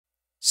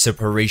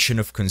Separation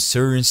of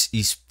concerns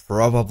is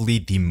probably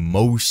the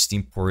most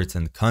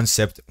important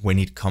concept when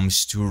it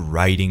comes to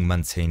writing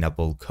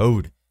maintainable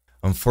code.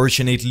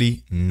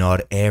 Unfortunately,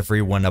 not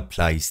everyone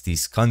applies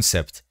this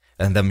concept,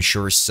 and I'm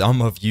sure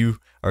some of you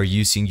are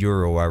using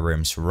your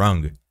ORMs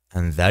wrong,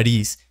 and that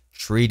is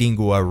treating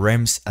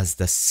ORMs as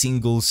the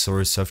single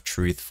source of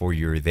truth for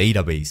your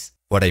database.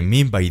 What I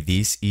mean by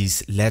this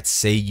is, let's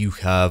say you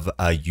have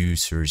a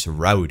user's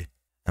route.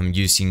 I'm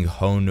using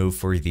Hono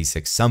for this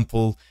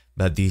example,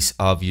 but this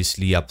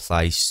obviously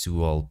applies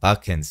to all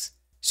backends.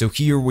 So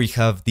here we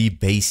have the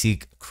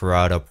basic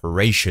CRUD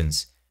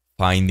operations: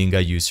 finding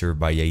a user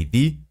by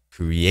ID,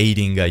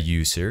 creating a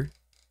user,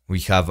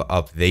 we have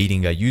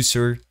updating a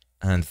user,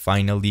 and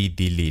finally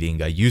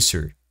deleting a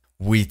user.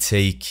 We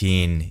take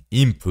in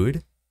input,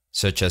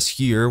 such as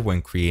here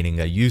when creating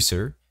a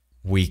user,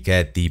 we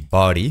get the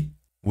body,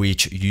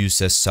 which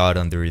uses SOT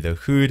under the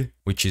hood,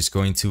 which is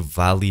going to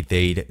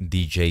validate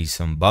the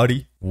JSON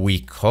body. We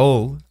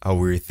call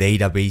our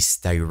database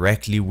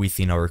directly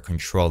within our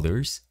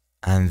controllers,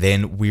 and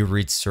then we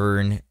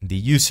return the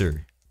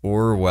user.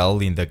 Or, well,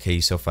 in the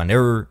case of an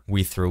error,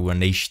 we throw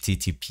an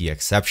HTTP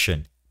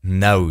exception.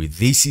 Now,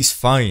 this is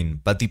fine,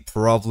 but the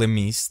problem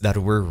is that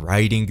we're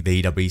writing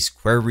database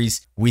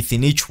queries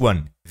within each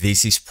one.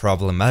 This is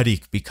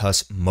problematic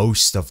because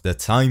most of the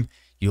time,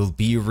 you'll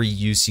be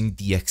reusing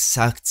the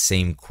exact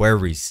same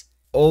queries,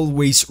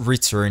 always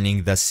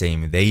returning the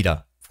same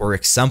data. For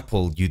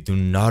example, you do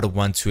not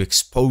want to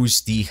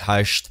expose the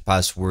hashed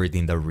password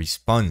in the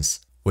response.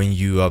 When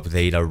you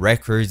update a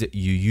record,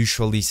 you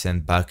usually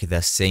send back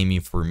the same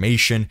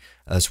information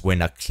as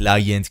when a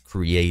client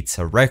creates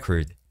a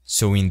record.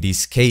 So in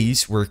this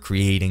case, we're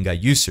creating a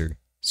user.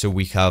 So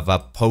we have a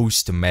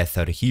post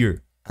method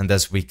here. And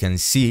as we can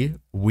see,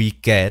 we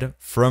get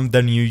from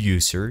the new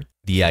user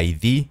the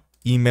ID,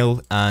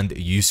 email, and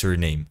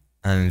username.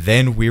 And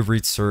then we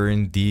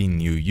return the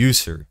new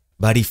user.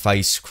 But if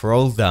I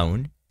scroll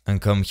down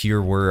and come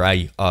here where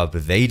I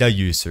update a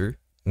user,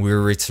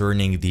 we're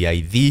returning the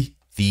ID,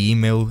 the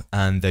email,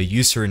 and the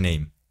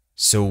username.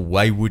 So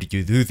why would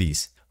you do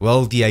this?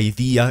 Well, the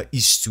idea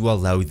is to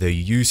allow the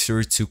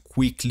user to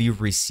quickly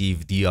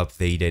receive the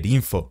updated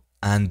info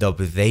and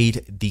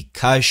update the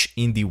cache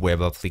in the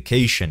web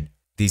application.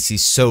 This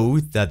is so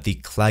that the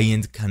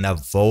client can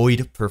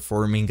avoid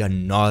performing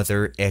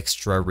another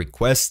extra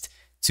request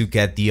to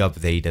get the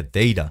updated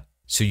data.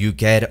 So you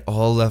get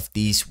all of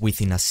these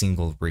within a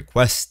single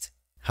request.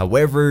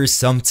 However,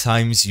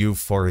 sometimes you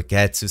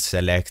forget to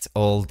select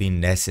all the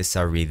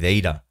necessary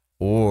data,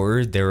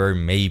 or there are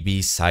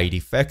maybe side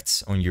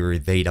effects on your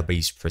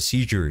database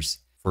procedures.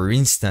 For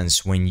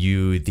instance, when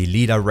you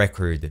delete a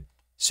record,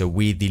 so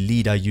we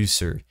delete a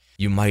user,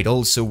 you might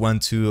also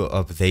want to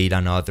update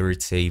another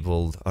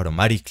table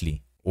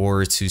automatically,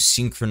 or to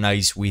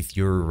synchronize with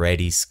your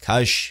Redis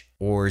cache,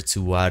 or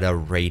to add a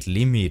rate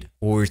limit,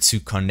 or to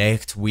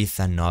connect with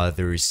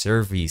another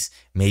service.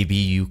 Maybe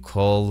you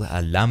call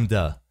a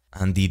Lambda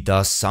and it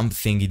does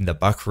something in the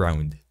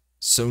background.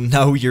 So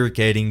now you're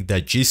getting the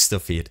gist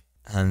of it.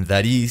 And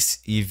that is,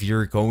 if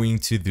you're going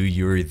to do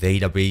your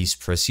database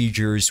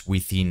procedures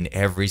within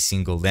every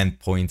single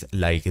endpoint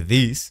like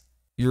this,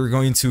 you're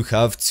going to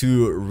have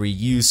to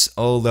reuse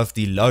all of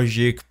the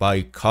logic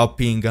by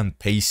copying and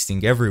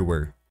pasting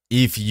everywhere.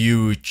 If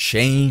you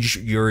change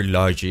your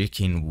logic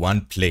in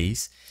one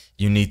place,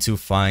 you need to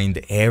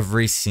find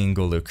every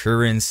single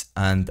occurrence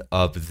and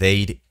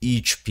update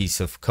each piece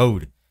of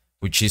code,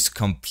 which is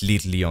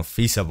completely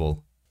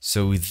unfeasible.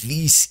 So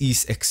this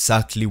is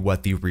exactly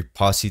what the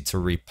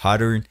repository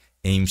pattern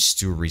aims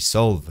to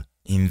resolve.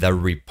 In the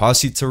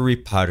repository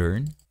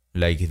pattern,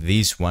 like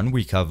this one,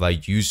 we have a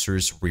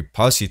user's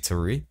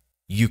repository.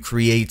 You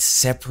create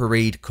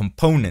separate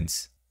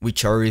components,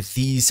 which are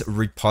these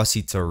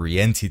repository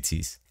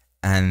entities,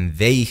 and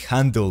they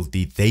handle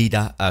the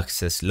data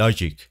access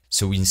logic.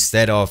 So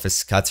instead of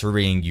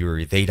scattering your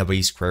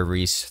database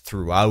queries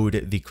throughout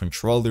the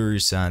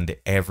controllers and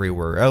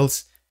everywhere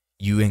else,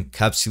 you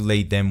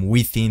encapsulate them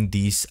within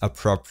this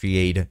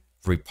appropriate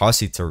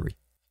repository.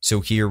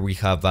 So here we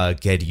have a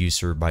get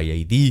user by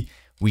ID,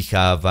 we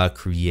have a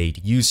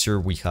create user,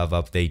 we have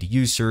update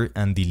user,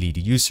 and delete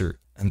user.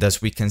 And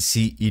as we can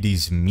see, it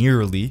is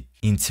merely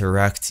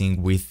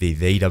interacting with the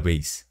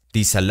database.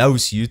 This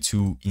allows you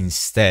to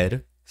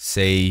instead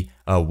say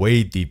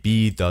await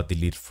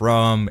db.delete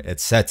from,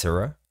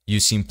 etc.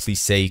 You simply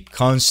say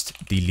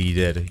const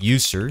deleted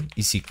user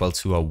is equal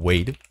to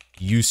await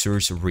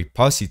user's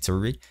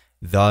repository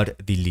dot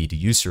delete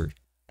user,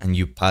 and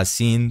you pass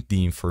in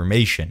the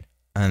information.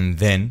 And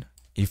then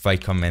if I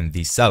comment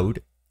this out,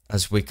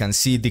 as we can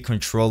see, the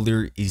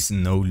controller is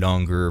no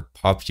longer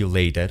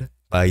populated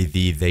by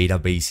the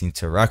database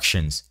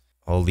interactions.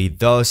 All it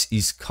does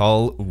is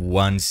call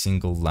one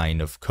single line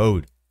of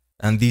code.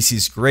 And this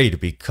is great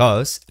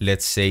because,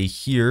 let's say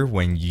here,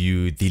 when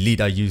you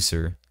delete a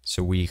user,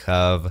 so we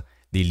have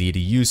delete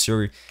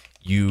user,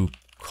 you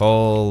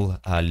call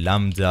a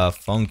Lambda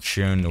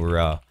function or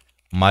a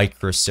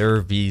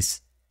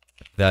microservice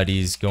that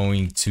is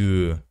going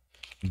to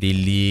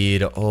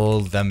delete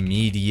all the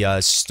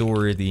media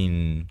stored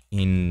in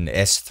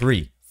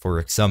S3, for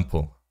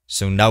example.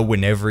 So now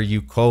whenever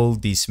you call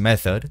this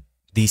method,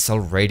 this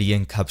already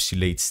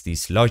encapsulates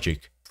this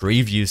logic.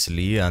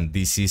 Previously, and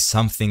this is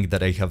something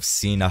that I have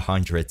seen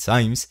 100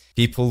 times,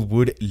 people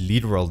would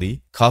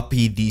literally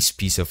copy this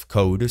piece of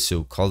code,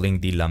 so calling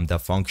the lambda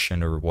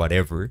function or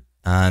whatever,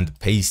 and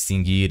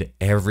pasting it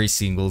every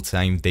single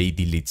time they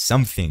delete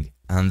something.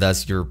 And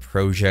as your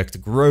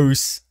project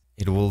grows,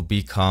 it will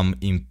become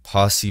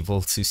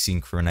impossible to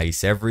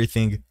synchronize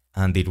everything,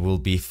 and it will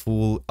be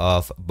full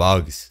of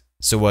bugs.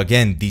 So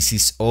again, this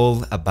is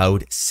all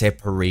about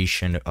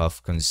separation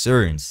of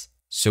concerns.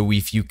 So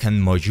if you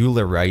can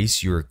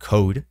modularize your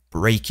code,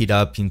 break it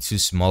up into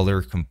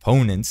smaller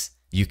components,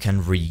 you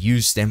can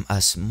reuse them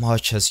as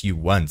much as you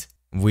want,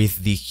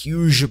 with the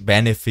huge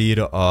benefit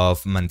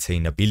of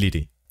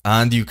maintainability.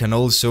 And you can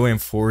also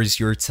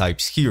enforce your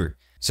types here.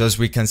 So as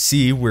we can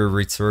see, we're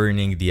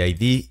returning the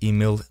ID,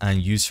 email,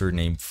 and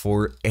username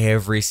for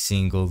every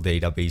single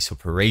database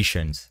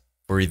operations.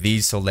 For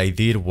this, all I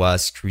did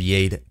was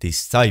create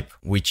this type,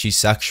 which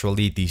is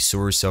actually the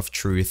source of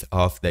truth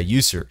of the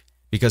user.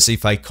 Because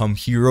if I come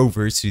here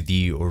over to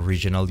the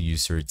original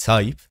user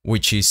type,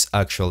 which is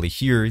actually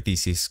here,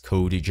 this is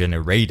code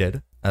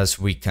generated. As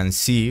we can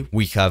see,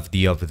 we have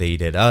the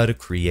updated ad,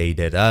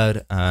 created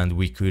ad, and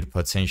we could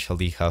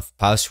potentially have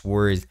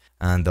password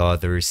and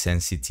other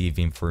sensitive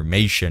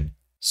information.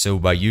 So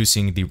by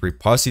using the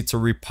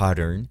repository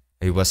pattern,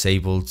 I was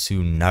able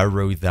to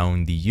narrow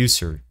down the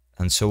user.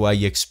 And so I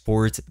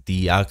export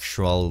the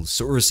actual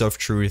source of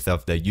truth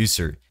of the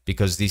user,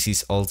 because this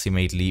is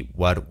ultimately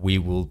what we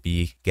will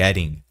be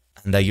getting.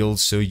 And I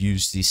also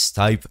use this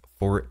type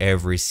for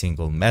every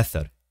single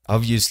method.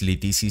 Obviously,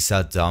 this is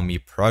a dummy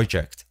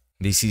project.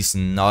 This is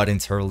not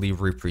entirely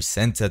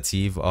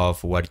representative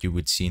of what you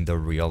would see in the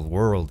real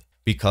world,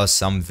 because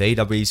some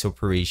database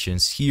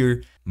operations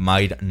here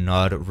might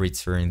not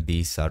return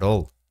this at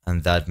all.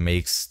 And that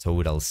makes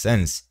total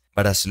sense.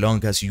 But as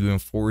long as you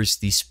enforce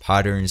these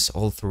patterns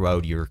all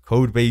throughout your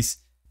codebase,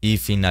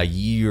 if in a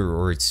year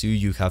or two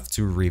you have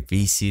to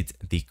revisit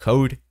the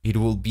code, it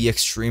will be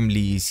extremely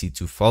easy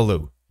to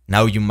follow.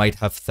 Now you might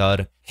have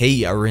thought,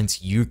 hey,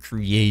 aren't you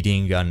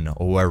creating an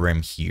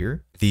ORM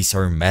here? These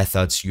are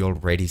methods you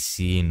already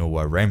see in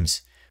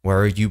ORMs. Why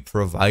are you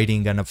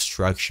providing an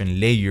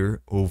abstraction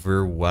layer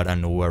over what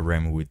an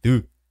ORM would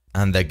do?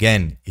 And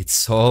again,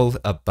 it's all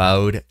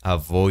about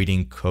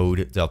avoiding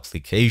code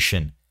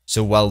duplication.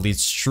 So while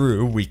it's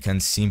true, we can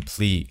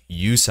simply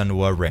use an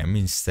ORM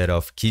instead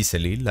of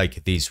Kisely,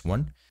 like this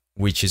one,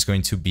 which is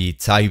going to be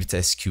typed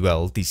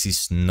SQL. This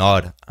is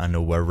not an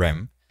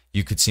ORM.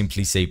 You could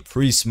simply say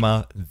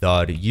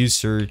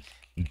prisma.user,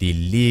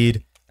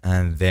 delete,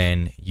 and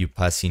then you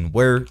pass in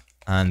where,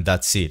 and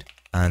that's it.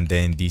 And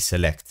then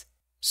deselect.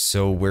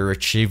 So we're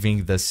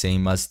achieving the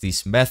same as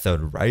this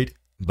method, right?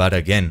 But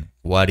again,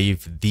 what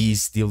if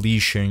this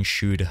deletion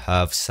should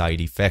have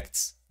side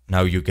effects?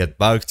 Now you get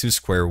back to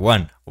square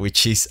one,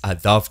 which is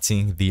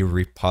adopting the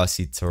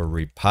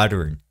repository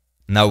pattern.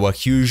 Now a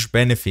huge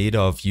benefit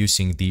of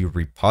using the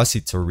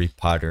repository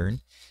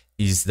pattern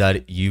is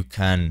that you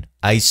can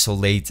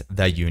isolate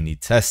the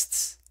unit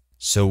tests.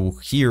 So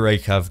here I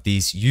have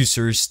this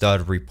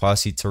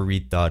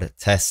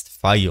users.repository.test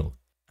file,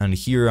 and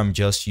here I'm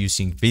just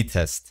using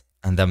vtest,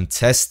 and I'm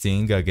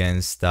testing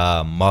against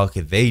a mock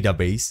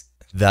database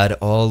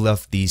that all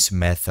of these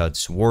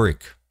methods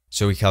work.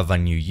 So we have a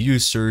new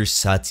user,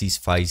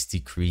 satisfies the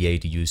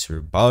create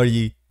user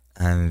body,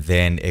 and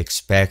then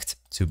expect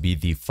to be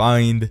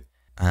defined,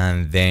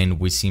 and then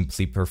we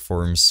simply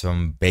perform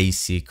some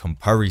basic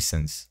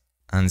comparisons.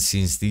 And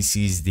since this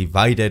is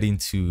divided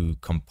into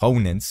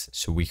components,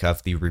 so we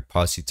have the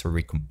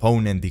repository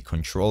component, the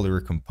controller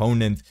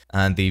component,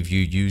 and if you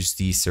use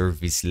the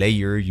service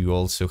layer, you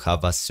also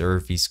have a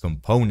service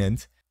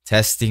component,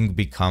 testing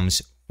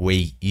becomes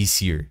way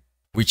easier,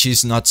 which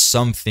is not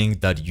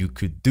something that you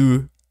could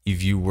do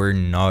if you were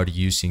not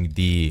using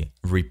the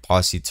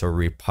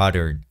repository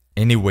pattern.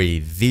 Anyway,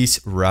 this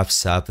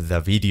wraps up the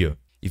video.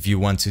 If you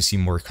want to see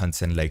more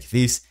content like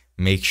this,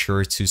 make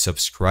sure to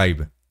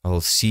subscribe.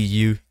 I'll see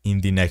you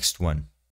in the next one.